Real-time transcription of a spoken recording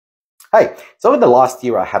Hey, so over the last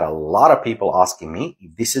year, I had a lot of people asking me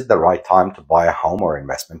if this is the right time to buy a home or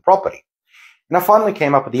investment property. And I finally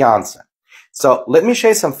came up with the answer. So let me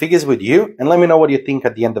share some figures with you and let me know what you think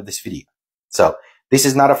at the end of this video. So this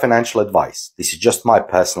is not a financial advice. This is just my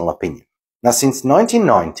personal opinion. Now, since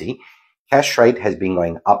 1990, cash rate has been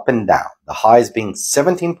going up and down. The highs being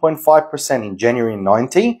 17.5% in January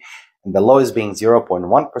 90 and the lows being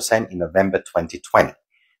 0.1% in November 2020.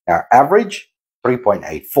 Now, average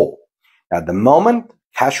 3.84. Now, at the moment,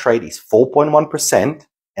 cash rate is 4.1%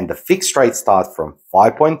 and the fixed rate starts from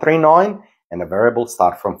 5.39 and the variable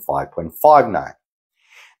start from 5.59. Now,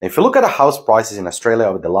 if you look at the house prices in Australia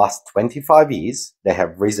over the last 25 years, they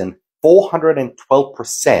have risen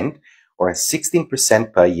 412% or a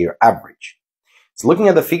 16% per year average. So looking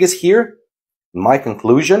at the figures here, my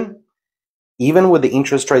conclusion, even with the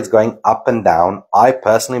interest rates going up and down, I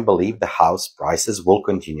personally believe the house prices will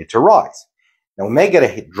continue to rise. Now, we may get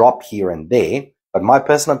a drop here and there, but my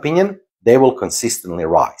personal opinion, they will consistently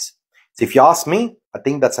rise. So if you ask me, I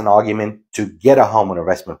think that's an argument to get a home or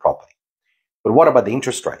investment property. But what about the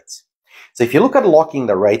interest rates? So if you look at locking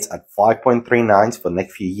the rates at 5.39 for the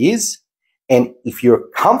next few years, and if you're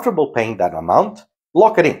comfortable paying that amount,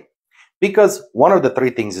 lock it in. Because one of the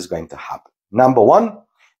three things is going to happen. Number one,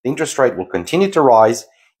 the interest rate will continue to rise.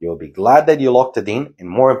 You'll be glad that you locked it in. And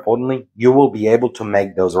more importantly, you will be able to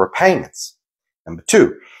make those repayments. Number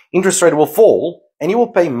two, interest rate will fall and you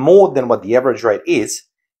will pay more than what the average rate is,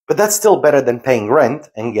 but that's still better than paying rent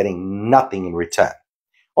and getting nothing in return.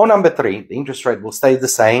 Or number three, the interest rate will stay the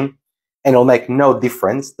same and it'll make no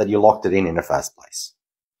difference that you locked it in the first place.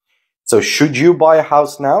 So should you buy a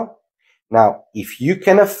house now? Now, if you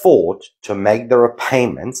can afford to make the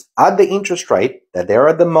repayments at the interest rate that they're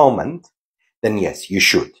at the moment, then yes, you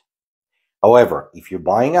should. However, if you're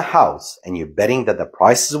buying a house and you're betting that the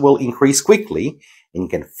prices will increase quickly and you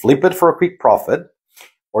can flip it for a quick profit,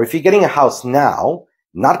 or if you're getting a house now,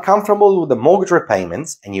 not comfortable with the mortgage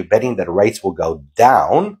repayments and you're betting that rates will go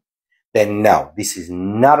down, then no, this is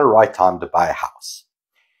not a right time to buy a house.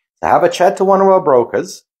 So have a chat to one of our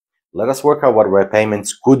brokers. Let us work out what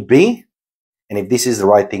repayments could be and if this is the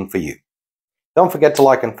right thing for you. Don't forget to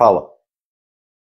like and follow.